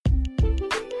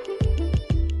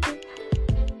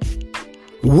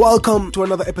Welcome to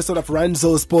another episode of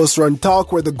Ranzo's Post Run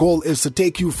Talk, where the goal is to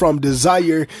take you from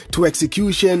desire to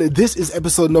execution. This is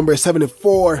episode number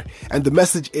 74, and the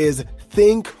message is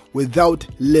think without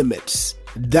limits.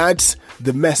 That's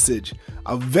the message.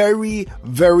 A very,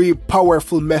 very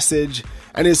powerful message,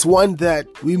 and it's one that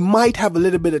we might have a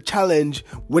little bit of challenge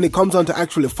when it comes on to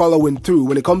actually following through,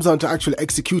 when it comes on to actually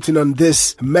executing on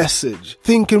this message.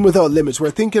 Thinking without limits.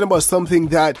 We're thinking about something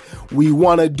that we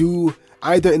want to do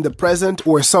either in the present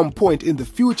or some point in the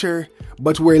future,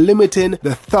 but we're limiting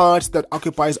the thoughts that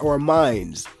occupies our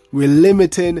minds. We're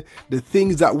limiting the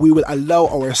things that we will allow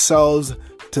ourselves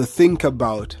to think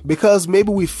about because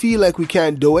maybe we feel like we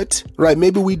can't do it, right?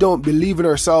 Maybe we don't believe in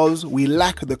ourselves. We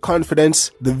lack the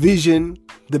confidence, the vision,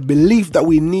 the belief that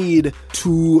we need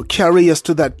to carry us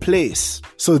to that place.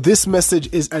 So this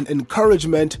message is an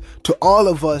encouragement to all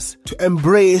of us to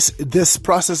embrace this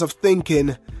process of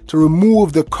thinking, to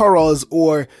remove the corals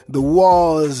or the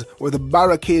walls or the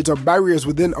barricades or barriers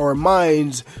within our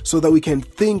minds so that we can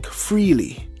think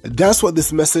freely. That's what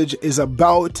this message is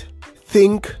about.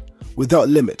 Think without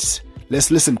limits.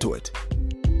 Let's listen to it.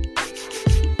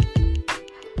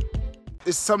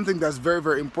 It's something that's very,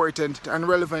 very important and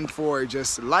relevant for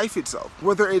just life itself.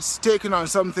 Whether it's taking on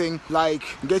something like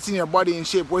getting your body in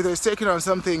shape, whether it's taking on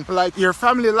something like your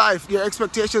family life, your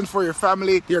expectations for your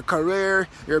family, your career,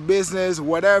 your business,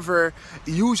 whatever,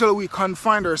 usually we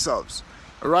confine ourselves.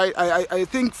 Right, I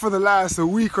think for the last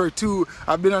week or two,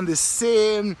 I've been on the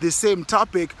same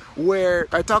topic where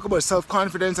I talk about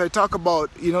self-confidence, I talk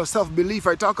about self-belief,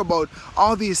 I talk about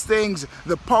all these things,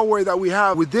 the power that we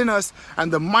have within us,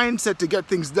 and the mindset to get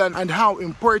things done, and how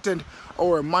important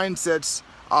our mindsets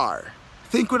are.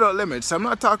 Think without limits. I'm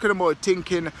not talking about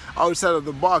thinking outside of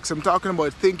the box. I'm talking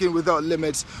about thinking without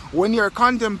limits. When you're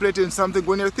contemplating something,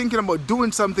 when you're thinking about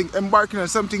doing something, embarking on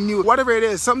something new, whatever it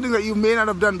is, something that you may not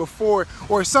have done before,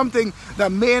 or something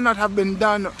that may not have been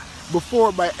done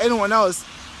before by anyone else,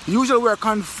 usually we're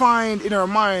confined in our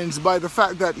minds by the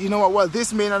fact that,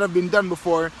 this may not have been done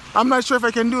before. I'm not sure if I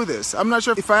can do this. I'm not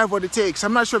sure if I have what it takes.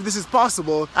 I'm not sure if this is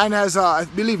possible. And as I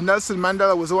believe Nelson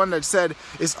Mandela was the one that said,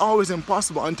 it's always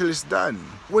impossible until it's done.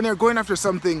 When you're going after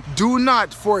something, do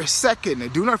not for a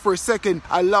second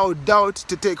allow doubt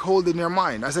to take hold in your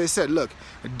mind. As I said, look,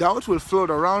 doubt will float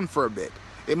around for a bit.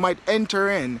 It might enter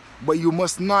in, but you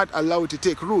must not allow it to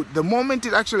take root. The moment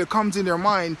it actually comes in your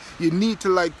mind, you need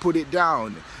to put it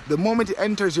down. The moment it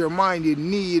enters your mind, you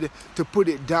need to put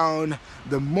it down.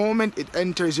 The moment it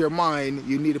enters your mind,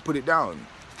 you need to put it down.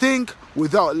 Think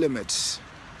without limits.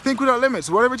 Think without limits.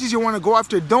 Whatever it is you want to go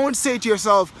after, don't say to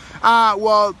yourself,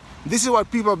 this is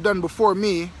what people have done before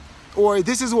me, or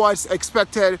this is what's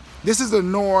expected, this is the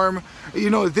norm,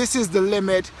 this is the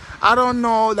limit, I don't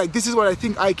know, this is what I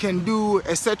think I can do,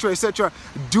 etc., etc.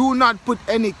 Do not put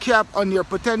any cap on your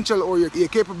potential or your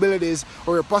capabilities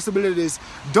or your possibilities.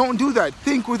 Don't do that.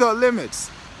 Think without limits.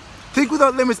 Think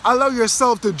without limits. Allow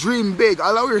yourself to dream big.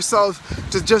 Allow yourself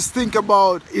to just think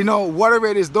about, whatever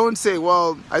it is. Don't say,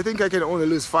 I think I can only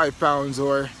lose 5 pounds,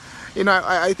 or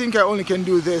I think I only can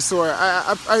do this, or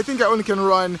I think I only can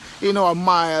run, a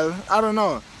mile. I don't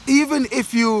know. Even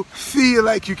if you feel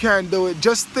like you can't do it,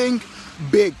 just think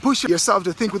big. Push yourself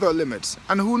to think without limits.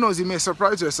 And who knows, you may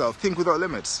surprise yourself. Think without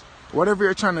limits. Whatever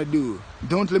you're trying to do,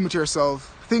 don't limit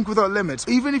yourself. Think without limits.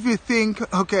 Even if you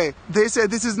think, okay, they said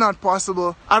this is not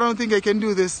possible, I don't think I can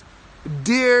do this,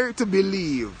 dare to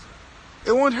believe.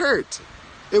 It won't hurt.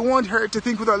 It won't hurt to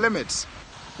think without limits.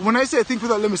 When I say think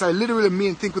without limits, I literally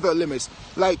mean think without limits.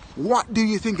 What do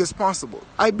you think is possible?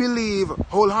 I believe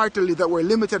wholeheartedly that we're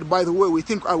limited by the way we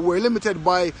think. We're limited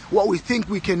by what we think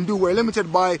we can do. We're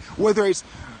limited by whether it's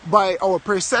by our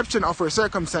perception of our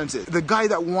circumstances. The guy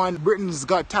that won Britain's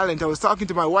Got Talent, I was talking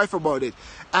to my wife about it,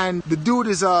 and the dude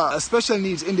is a special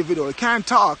needs individual. He can't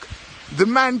talk. The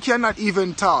man cannot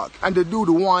even talk. And the dude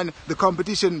won the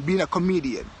competition being a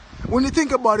comedian. When you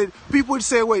think about it, people would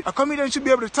say, wait, a comedian should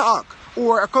be able to talk,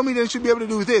 or a comedian should be able to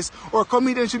do this, or a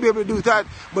comedian should be able to do that.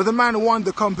 But the man won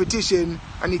the competition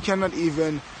and he cannot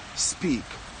even speak.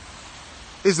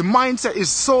 His mindset is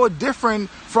so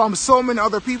different from so many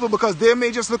other people because they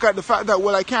may just look at the fact that,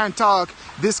 I can't talk,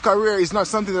 this career is not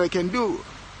something that I can do.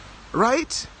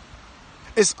 Right?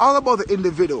 It's all about the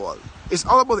individual. It's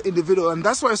all about the individual, and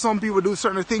that's why some people do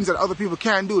certain things that other people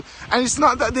can't do. And it's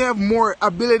not that they have more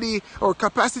ability or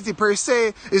capacity per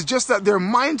se, it's just that their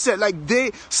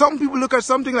mindset, some people look at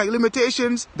something like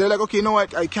limitations, they're like, okay, you know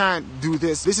what, I can't do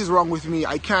this is wrong with me,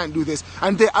 I can't do this,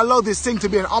 and they allow this thing to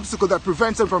be an obstacle that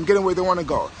prevents them from getting where they want to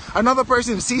go. Another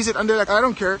person sees it and they're like, I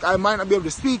don't care, I might not be able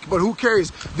to speak, but who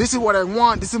cares, this is what I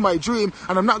want, this is my dream,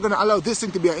 and I'm not going to allow this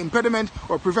thing to be an impediment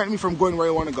or prevent me from going where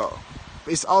I want to go.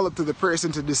 It's all up to the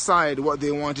person to decide what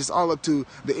they want. It's all up to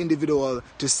the individual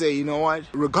to say, you know what,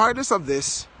 regardless of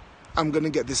this, I'm going to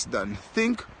get this done.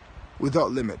 Think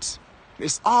without limits.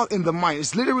 It's all in the mind.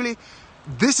 It's literally,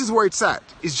 this is where it's at.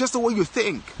 It's just the way you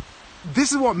think.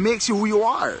 This is what makes you who you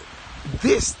are.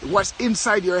 This, what's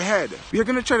inside your head. You're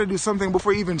going to try to do something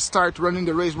before you even start running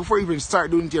the race, before you even start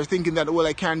doing it. You're thinking that, well,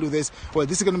 I can't do this. Well,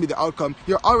 this is going to be the outcome.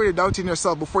 You're already doubting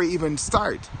yourself before you even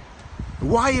start.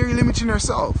 Why are you limiting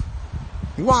yourself?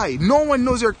 Why? No one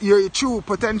knows your true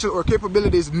potential or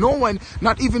capabilities. No one,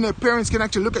 not even your parents, can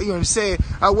actually look at you and say,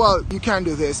 well, you can't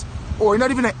do this. Or not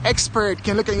even an expert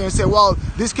can look at you and say, well,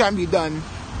 this can't be done.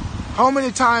 How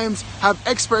many times have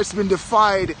experts been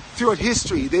defied throughout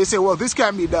history? They say, well, this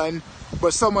can't be done,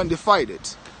 but someone defied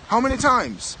it. How many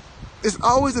times? It's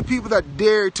always the people that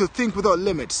dare to think without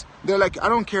limits. They're like, I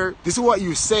don't care. This is what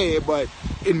you say, but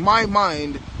in my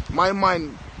mind,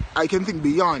 I can think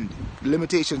beyond the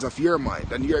limitations of your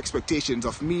mind and your expectations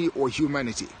of me or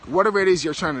humanity. Whatever it is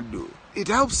you're trying to do. It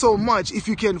helps so much if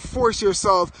you can force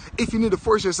yourself, if you need to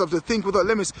force yourself to think without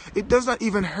limits. It does not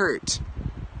even hurt.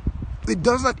 It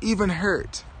does not even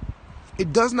hurt.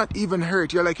 It does not even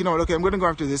hurt. You're like, you know what, okay, I'm going to go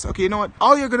after this. Okay, you know what?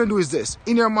 All you're going to do is this.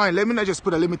 In your mind, let me not just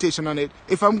put a limitation on it.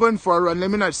 If I'm going for a run, let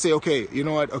me not say, okay, you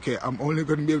know what? Okay, I'm only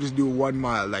going to be able to do 1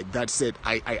 mile. Like, that's it.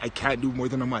 I can't do more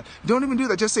than a mile. Don't even do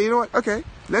that. Just say, you know what? Okay,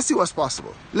 let's see what's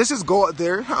possible. Let's just go out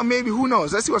there. Maybe, who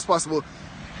knows? Let's see what's possible.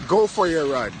 Go for your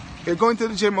run. You're going to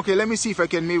the gym. Okay, let me see if I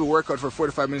can maybe work out for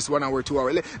 45 minutes, 1 hour, 2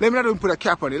 hours. Let me not even put a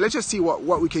cap on it. Let's just see what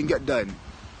we can get done.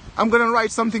 I'm gonna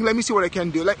write something. Let me see what I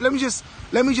can do. Like, let me just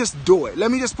do it.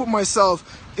 Let me just put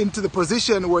myself into the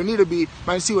position where I need to be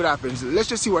and see what happens. Let's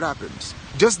just see what happens.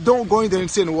 Just don't go in there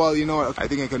and say, well, you know what, I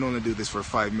think I can only do this for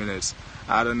 5 minutes.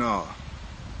 I don't know.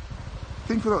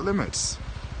 Think without limits.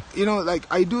 You know, like,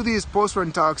 I do these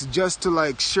post-run talks just to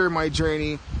like share my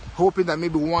journey, hoping that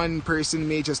maybe one person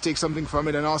may just take something from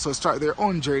it and also start their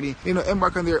own journey, you know,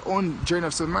 embark on their own journey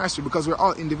of self-mastery, because we're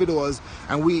all individuals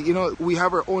and we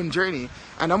have our own journey,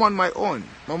 and I'm on my own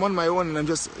and I'm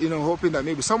just, you know, hoping that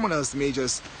maybe someone else may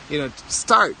just, you know,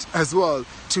 start as well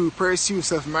to pursue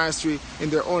self-mastery in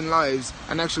their own lives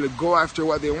and actually go after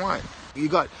what they want. You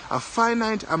got a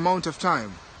finite amount of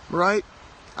time, right?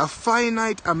 A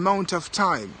finite amount of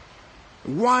time.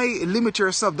 Why limit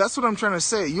yourself? That's what I'm trying to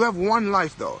say. You have one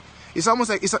life though. It's almost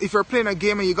like if you're playing a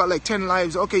game and you got like 10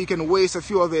 lives, okay, you can waste a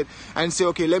few of it and say,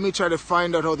 okay, let me try to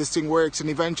find out how this thing works, and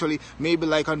eventually maybe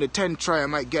like on the 10th try I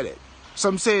might get it. So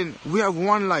I'm saying we have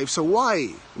one life. So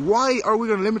why are we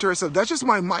going to limit ourselves? That's just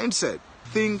my mindset.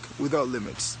 Think without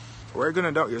limits. We're going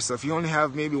to doubt yourself. You only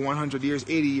have maybe 100 years,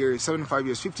 80 years, 75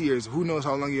 years, 50 years. Who knows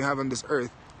how long you have on this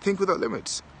earth? Think without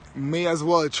limits. May as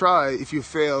well try. If you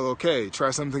fail, okay,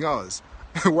 try something else.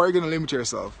 Why are you going to limit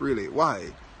yourself? Really? Why?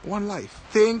 One life.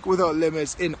 Think without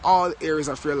limits in all areas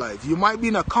of your life. You might be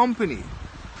in a company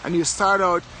and you start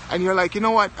out and you're like, you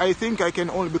know what? I think I can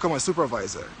only become a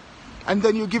supervisor. And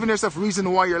then you're giving yourself reason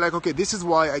why you're like, okay, this is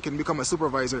why I can become a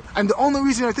supervisor. And the only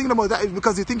reason you're thinking about that is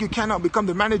because you think you cannot become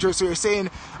the manager. So you're saying,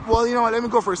 well, you know what? Let me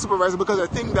go for a supervisor because I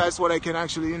think that's what I can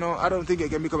actually, you know, I don't think I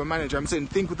can become a manager. I'm saying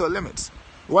think without limits.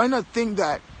 Why not think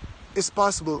that it's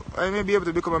possible I may be able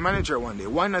to become a manager one day?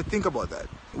 Why not think about that?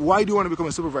 Why do you want to become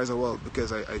a supervisor? Well,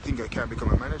 because I think I can't become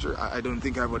a manager. I don't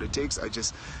think I have what it takes.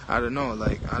 I don't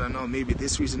know, maybe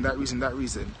this reason, that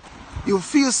reason. You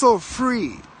feel so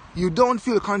free. You don't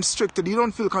feel constricted. You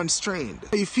don't feel constrained.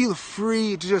 You feel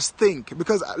free to just think.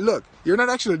 Because look, you're not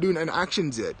actually doing any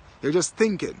actions yet. You're just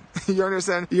thinking. You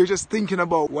understand? You're just thinking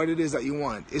about what it is that you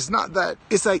want. It's not that.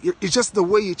 It's like, it's just the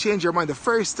way you change your mind. The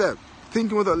first step.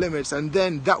 Thinking without limits, and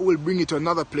then that will bring you to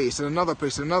another place and another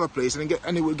place and another place, and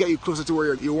it will get you closer to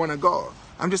where you want to go.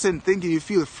 I'm just saying, thinking, you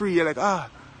feel free. You're like, I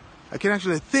can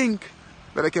actually think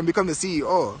that I can become the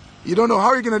CEO. You don't know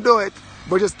how you're going to do it,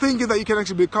 but just thinking that you can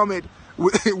actually become it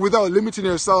without limiting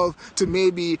yourself to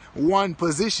maybe one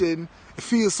position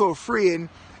feels so freeing.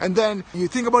 And then you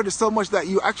think about it so much that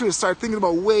you actually start thinking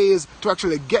about ways to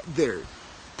actually get there.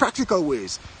 Practical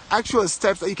ways. Actual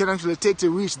steps that you can actually take to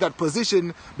reach that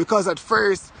position, because at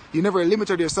first you never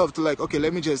limited yourself to like, okay,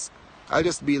 I'll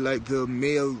just be like the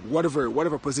male,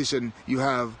 whatever position you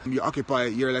occupy.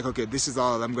 You're like, okay, this is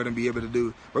all I'm going to be able to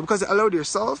do. But because you allowed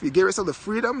yourself, you gave yourself the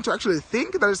freedom to actually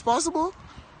think that it's possible,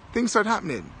 things start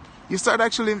happening. You start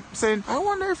actually saying, I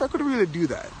wonder if I could really do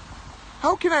that.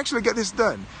 How can I actually get this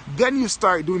done? Then you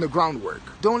start doing the groundwork.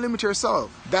 Don't limit yourself.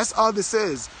 That's all this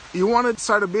is. You want to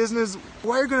start a business?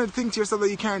 Why are you going to think to yourself that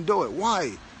you can't do it?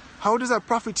 Why? How does that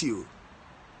profit you?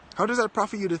 How does that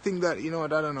profit you to think that, you know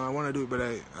what, I don't know, I want to do it, but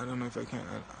I don't know if I can.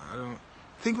 I don't.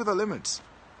 Think without limits.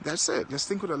 That's it. Just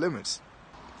think without limits.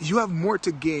 you have more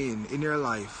to gain in your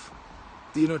life,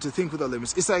 to think without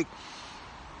limits. It's like,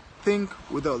 think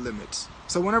without limits.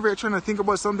 So whenever you're trying to think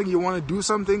about something, you want to do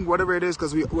something, whatever it is,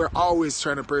 because we're always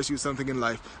trying to pursue something in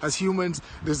life. As humans,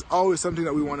 there's always something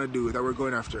that we want to do, that we're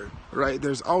going after, right?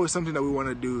 There's always something that we want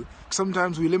to do.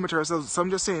 Sometimes we limit ourselves. So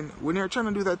I'm just saying, when you're trying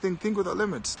to do that thing, think without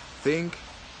limits. Think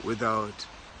without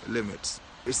limits.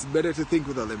 It's better to think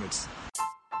without limits.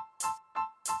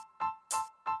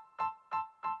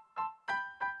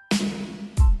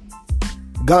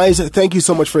 Guys, thank you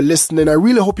so much for listening. I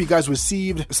really hope you guys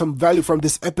received some value from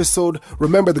this episode.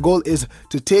 Remember, the goal is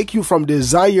to take you from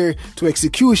desire to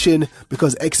execution,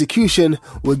 because execution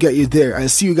will get you there. I'll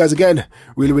see you guys again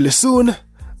really, really soon.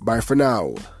 Bye for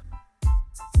now.